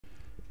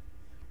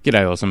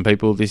G'day, awesome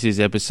people. This is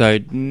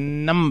episode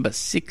number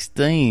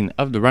 16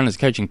 of the Runners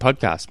Coaching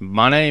Podcast.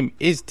 My name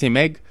is Tim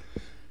Egg,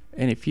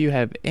 and if you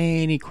have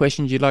any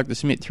questions you'd like to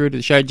submit through to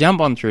the show, jump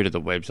on through to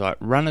the website,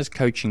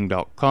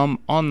 runnerscoaching.com.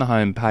 On the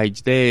home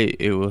page there,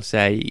 it will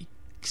say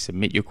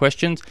submit your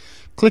questions.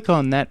 Click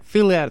on that,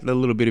 fill out the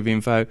little bit of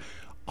info.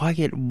 I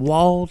get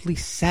wildly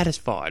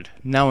satisfied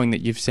knowing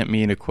that you've sent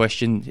me in a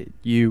question.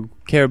 You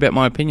care about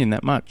my opinion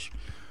that much.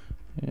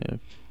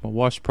 My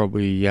wife's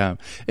probably...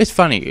 it's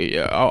funny.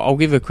 I'll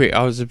give a quick...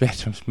 I was about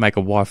to make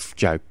a wife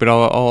joke, but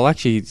I'll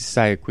actually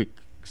say a quick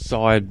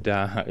side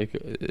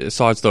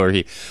story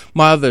here.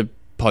 My other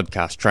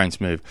podcast, Train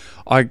Smooth,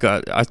 I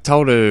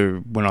told her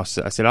when I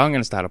said, I'm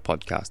going to start a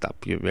podcast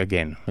up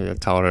again. I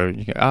told her,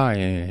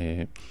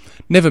 yeah.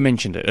 Never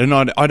mentioned it. And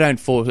I don't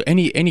force...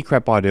 Any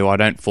crap I do, I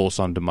don't force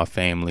onto my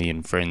family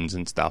and friends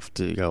and stuff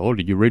to go, oh,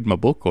 did you read my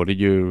book? Or have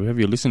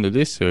you listened to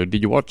this? Or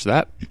did you watch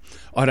that?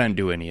 I don't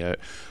do any of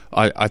it.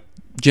 I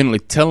generally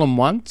tell them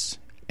once,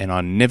 and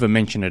I never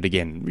mention it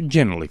again,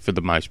 generally, for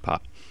the most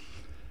part.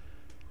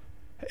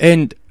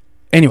 And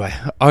anyway,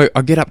 I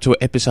get up to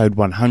episode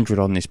 100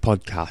 on this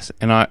podcast,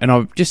 and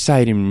I just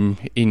say it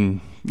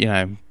in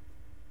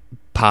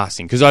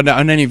passing, because I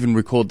don't even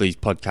record these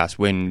podcasts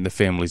when the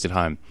family's at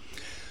home.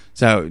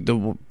 So,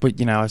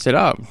 I said,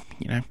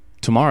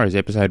 tomorrow's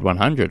episode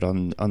 100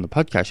 on the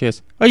podcast. She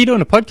goes, oh, you're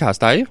doing a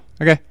podcast, are you?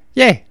 I go,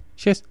 yeah.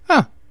 She goes,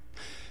 oh.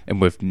 And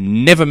we've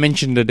never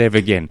mentioned it ever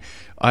again.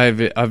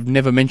 I've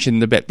never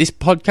mentioned about this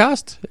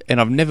podcast,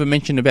 and I've never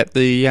mentioned about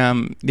the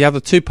other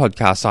two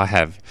podcasts I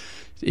have.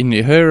 In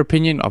her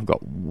opinion, I've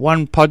got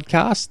one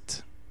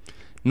podcast,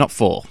 not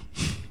four.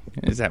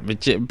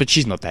 But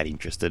she's not that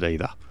interested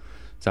either.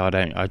 So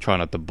I try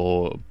not to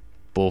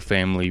bore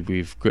family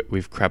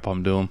with crap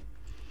I'm doing.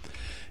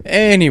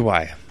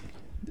 Anyway,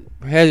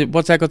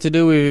 what's that got to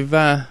do with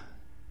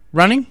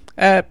running?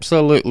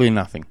 Absolutely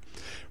nothing.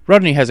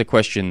 Rodney has a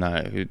question,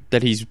 though,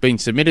 that he's been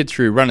submitted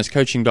through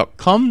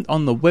runnerscoaching.com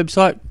on the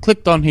website.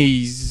 Clicked on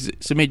his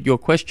submit your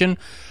question.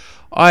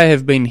 I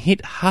have been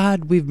hit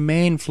hard with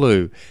man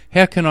flu.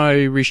 How can I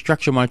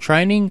restructure my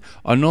training?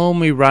 I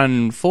normally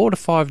run 4 to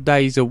 5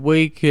 days a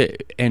week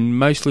and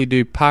mostly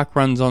do park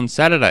runs on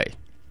Saturday.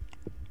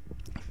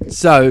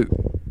 So,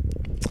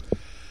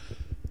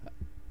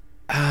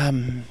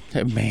 man,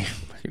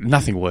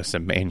 nothing worse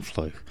than man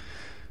flu.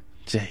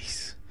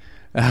 Jeez.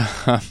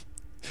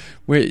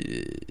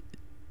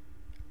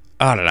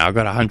 I don't know, I've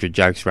got 100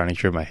 jokes running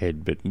through my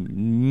head, but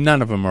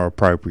none of them are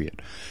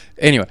appropriate.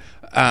 Anyway,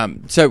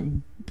 so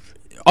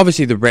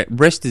obviously the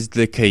rest is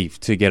the key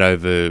to get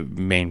over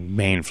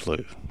man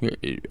flu.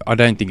 I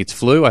don't think it's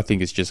flu, I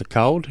think it's just a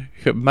cold.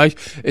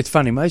 It's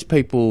funny, most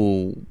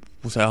people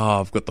will say, oh,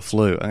 I've got the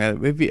flu. I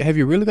go, have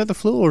you really got the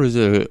flu, or is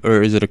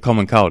it a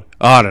common cold?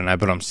 Oh, I don't know,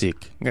 but I'm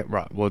sick. I go,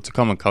 right, well, it's a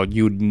common cold.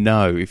 You would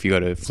know if you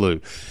got a flu,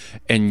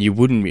 and you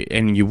wouldn't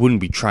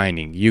be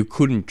training. You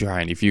couldn't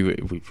train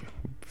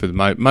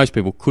most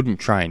people couldn't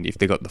train if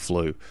they got the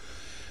flu.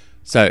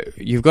 So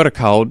you've got a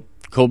cold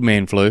called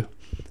man flu.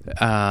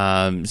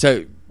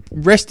 So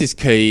rest is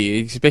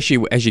key,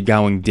 especially as you're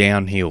going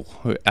downhill.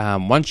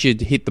 Once you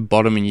hit the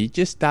bottom and you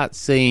just start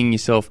seeing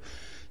yourself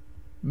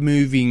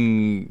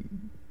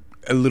moving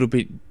a little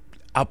bit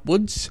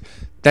upwards,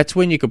 that's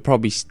when you could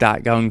probably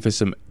start going for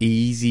some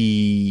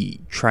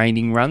easy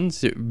training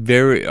runs.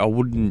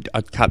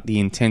 I'd cut the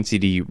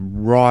intensity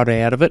right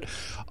out of it.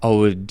 I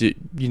would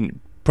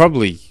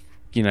probably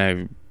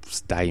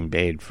stay in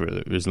bed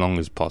for as long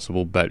as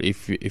possible. But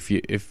if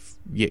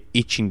you're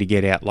itching to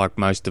get out like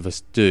most of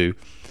us do,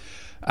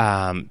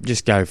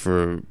 just go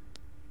for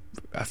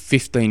a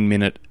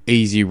 15-minute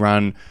easy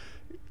run.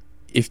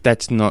 If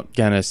that's not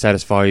going to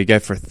satisfy you, go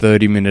for a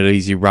 30-minute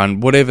easy run.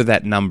 Whatever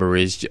that number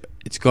is,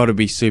 it's got to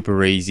be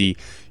super easy.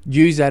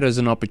 Use that as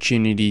an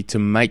opportunity to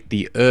make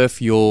the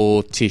earth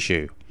your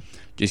tissue.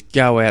 Just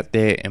go out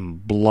there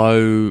and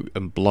blow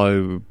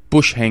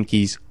bush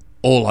hankies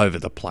all over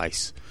the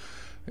place,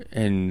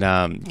 and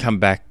come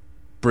back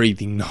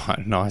breathing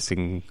nice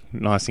and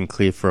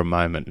clear for a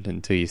moment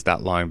until you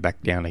start lying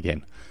back down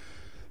again.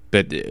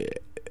 But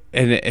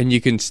and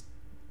you can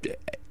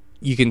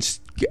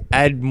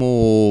add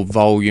more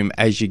volume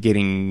as you're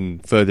getting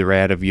further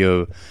out of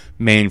your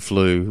man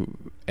flu,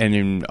 and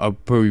then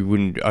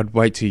I'd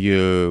wait till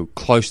you're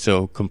close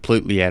to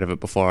completely out of it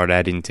before I'd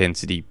add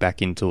intensity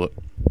back into it.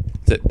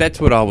 So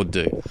that's what I would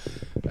do.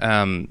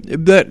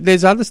 But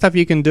there's other stuff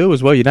you can do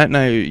as well. You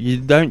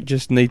don't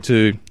just need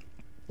to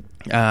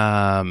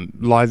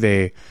lie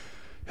there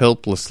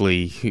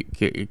helplessly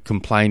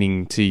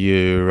complaining to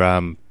your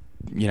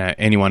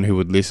anyone who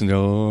would listen.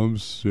 Oh, I'm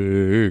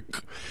sick.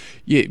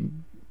 Yeah,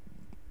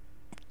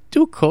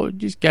 do a call.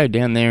 Just go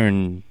down there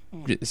and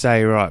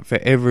say, right, for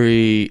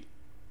every,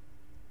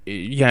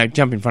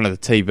 jump in front of the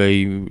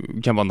TV,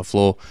 jump on the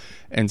floor,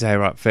 and say,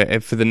 right,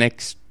 for the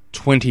next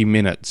 20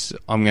 minutes,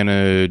 I'm going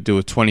to do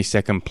a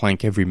 20-second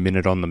plank every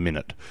minute on the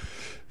minute.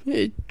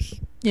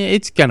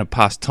 It's going to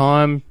pass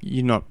time.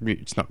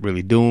 It's not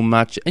really doing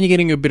much, and you're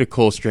getting a bit of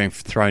core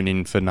strength thrown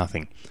in for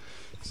nothing.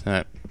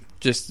 So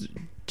just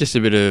a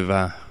bit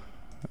of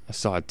a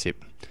side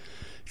tip.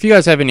 If you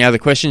guys have any other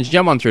questions,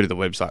 jump on through to the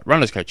website,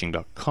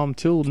 runnerscoaching.com.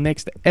 Till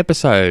next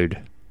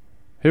episode.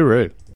 Hooroo.